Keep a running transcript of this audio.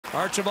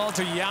Archibald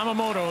to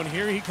Yamamoto, and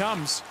here he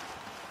comes.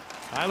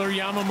 Kailer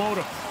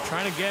Yamamoto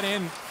trying to get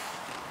in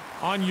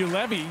on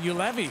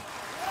Julevi.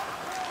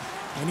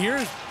 And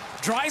here's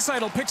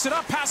Draisaitl, picks it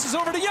up, passes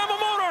over to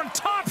Yamamoto on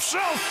top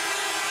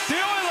shelf. The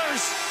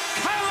Oilers,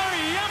 Kailer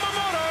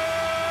Yamamoto.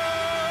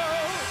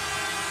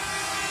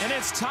 And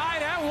it's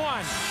tied at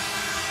 1.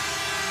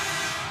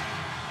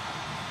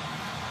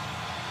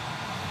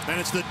 And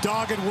it's the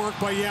dogged work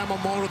by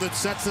Yamamoto that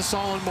sets this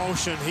all in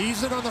motion.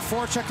 He's in on the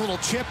forecheck, a little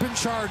chip in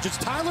charge. It's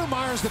Tyler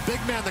Myers, the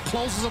big man, that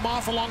closes him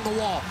off along the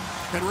wall.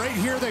 And right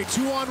here, they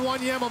 2-on-1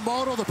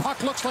 Yamamoto. The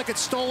puck looks like it's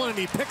stolen, and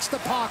he picks the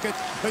pocket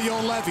of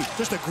Julevi.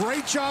 Just a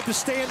great job to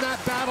stay in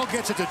that battle.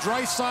 Gets it to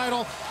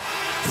Draisaitl.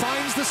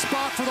 Finds the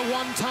spot for the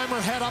one-timer,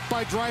 head up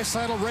by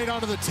Draisaitl, right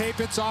onto the tape.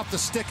 It's off the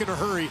stick in a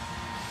hurry.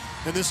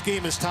 And this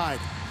game is tied.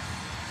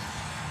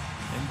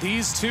 And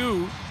these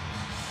two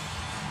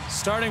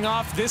starting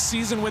off this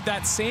season with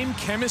that same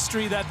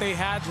chemistry that they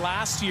had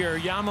last year,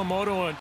 Yamamoto and